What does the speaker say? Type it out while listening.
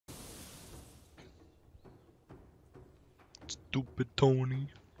Stupid Tony.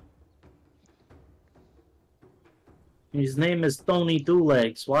 His name is Tony Two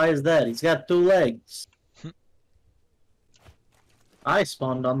Legs. Why is that? He's got 2 legs. I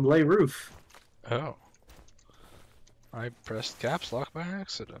spawned on the roof. Oh. I pressed caps lock by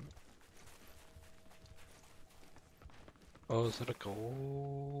accident. Oh, is it a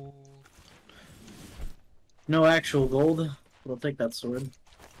gold? No actual gold. We'll take that sword.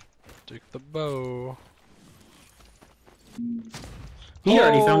 Take the bow. He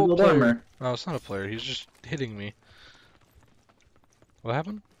already found gold armor. No, it's not a player. He's just hitting me. What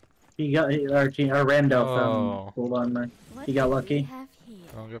happened? He got our Randall found gold armor. He got lucky.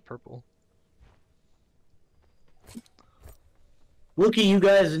 Oh, I got purple. Look at you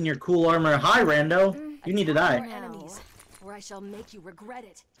guys in your cool armor. Hi, Rando. You need to die. Enemies, or I shall make you regret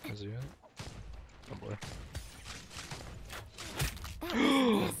it. Is he it? Oh boy.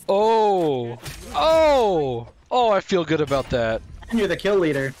 Oh! Oh! Oh, I feel good about that. And you're the kill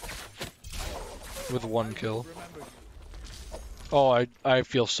leader. With 1 kill. Oh, I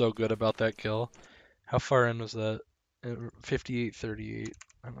feel so good about that kill. How far in was that? 58-38.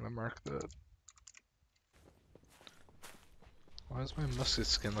 I'm gonna mark that. Why does my musket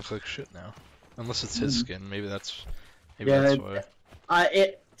skin look like shit now? Unless it's his skin, maybe that's why.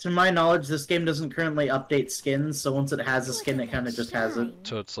 To my knowledge, this game doesn't currently update skins, so once it has a skin, it kind of just has it.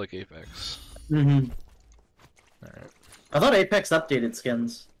 So it's like Apex. Mm-hmm. Alright. I thought Apex updated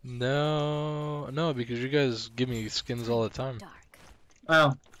skins. No, because you guys give me skins all the time.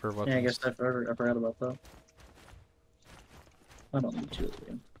 Oh, For weapons. yeah, I guess I forgot about that. I don't need to.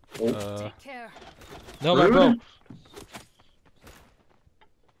 Take care. No, my bow.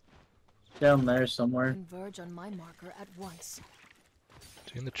 Down there somewhere. Converge on my marker at once.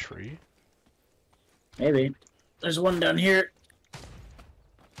 Is he in the tree? Maybe. There's one down here.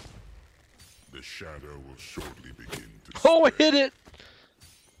 The shadow will shortly begin to Oh, I hit it!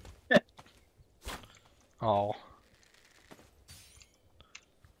 Oh.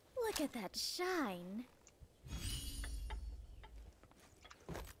 Look at that shine.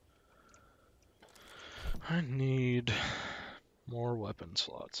 I need more weapon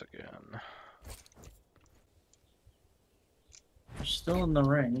slots again. We're still in the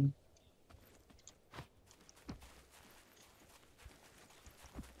ring.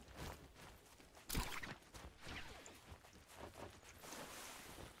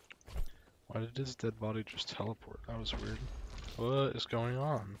 Why did his dead body just teleport? That was weird. What is going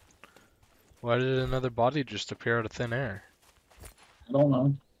on? Why did another body just appear out of thin air? I don't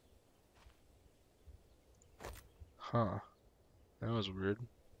know. Huh. That was weird.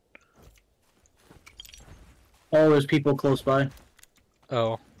 Oh, there's people close by.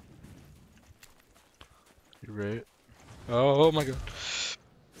 Oh. You're right. Oh my god.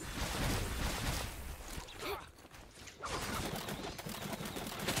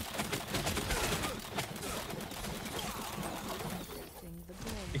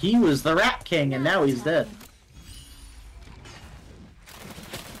 He was the Rat King, and now he's dead.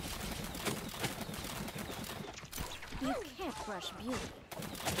 You can't crush beauty.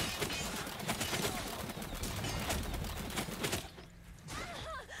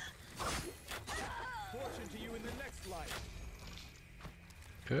 Fortune to you in the next life.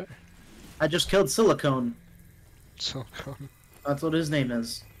 Okay. I just killed Silicone. Silicone. That's what his name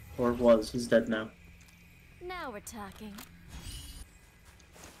is. Or was. He's dead now. Now we're talking.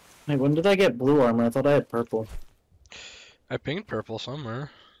 Hey, when did I get blue armor? I thought I had purple. I pinged purple somewhere.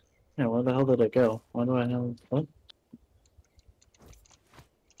 Yeah, where the hell did it go? Why do I have... What?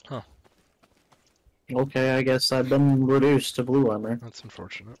 Huh. Okay, I guess I've been reduced to blue armor. That's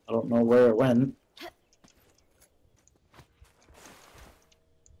unfortunate. I don't know where it went.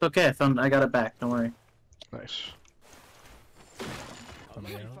 Okay, I got it back, don't worry. Nice. What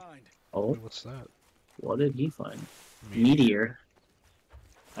did you find? Oh, What's that? what did he find? Meteor.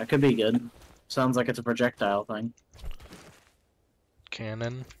 That could be good. Sounds like it's a projectile thing.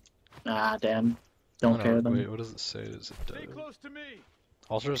 Cannon. Ah, damn. Don't care then. Wait, what does it say? Does it Stay close to me.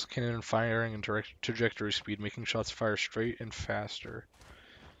 alters cannon firing and trajectory speed, making shots fire straight and faster.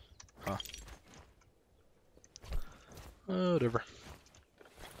 Huh. Whatever.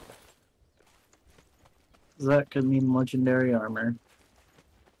 That could mean legendary armor.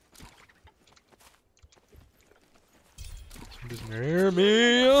 Somebody's near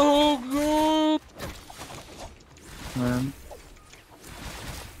me. Oh god.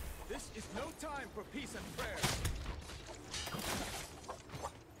 This is no time for peace and prayer.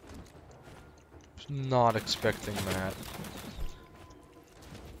 Was not expecting that.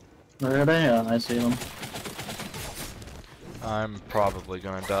 Where are they? Oh, I see them. I'm probably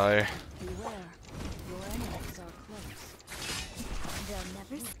gonna die. Beware. Your enemies are close. They'll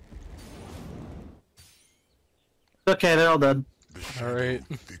never see. Okay, they're all dead. The shadow Alright.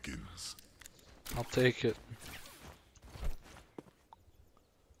 thickens. I'll take it.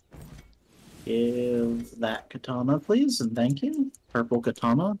 Give that katana, please, and thank you. Purple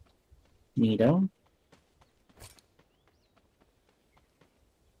katana. Neato.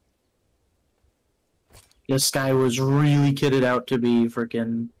 This guy was really kitted out to be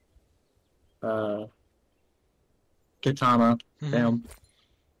freaking katana. Mhm. Damn.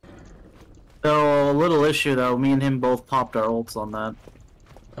 So a little issue though, me and him both popped our ults on that.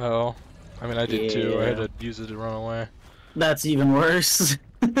 Oh. I mean, I did too. I had Yeah. to use it to run away. That's even worse.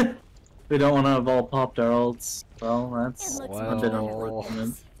 We don't want to have all popped our ults. Well, It that's looks Well. much better like unfortunate.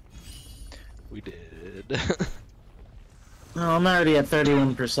 this. We did. Oh, I'm already at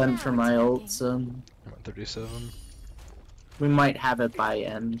 31% for my ult, so I'm at 37. we might have it by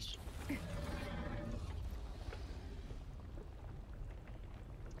end.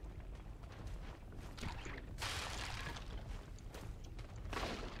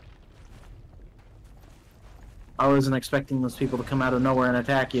 I wasn't expecting those people to come out of nowhere and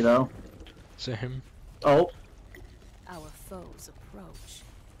attack you, though. Same. Oh, Our foes approach.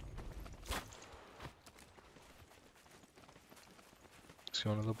 He's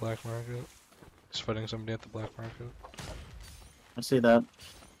going to the black market. He's fighting somebody at the black market. I see that.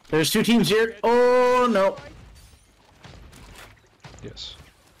 There's two teams here. Oh, no. Yes.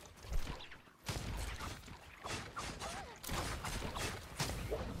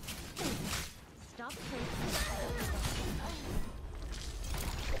 Stop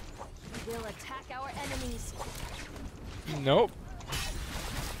We'll attack our enemies. Nope.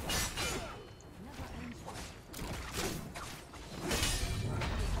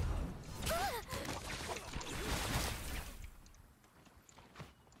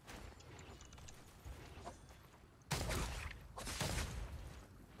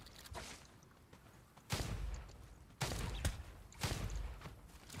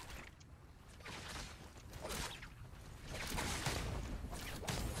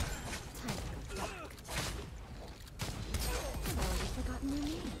 forgotten your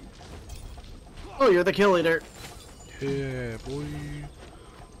name. Oh, you're the kill leader. Yeah, boy.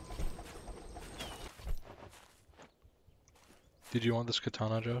 Did you want this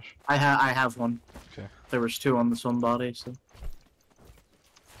katana, Josh? I have one. Okay. There was two on this one body, so.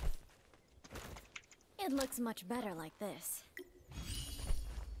 It looks much better like this.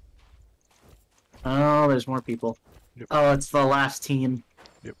 Oh, there's more people. Yep. Oh, it's the last team.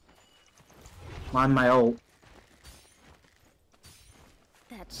 Yep. On my ult.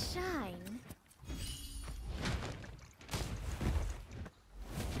 That shine.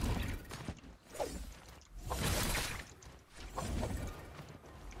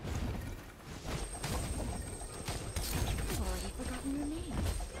 I've already forgotten your name.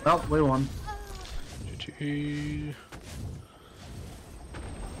 Well, we won. GG.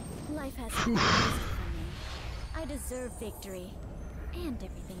 Life has been easy for me. I deserve victory. And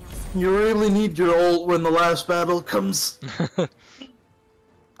everything else. You really need your ult when the last battle comes.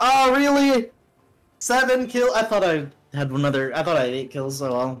 Oh, really? 7 kill? I thought I had another. I thought I had 8 kills,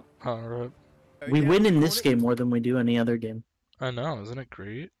 so well. Alright. We win in this game more than we do any other game. I know, isn't it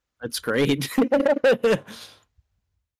great? That's great.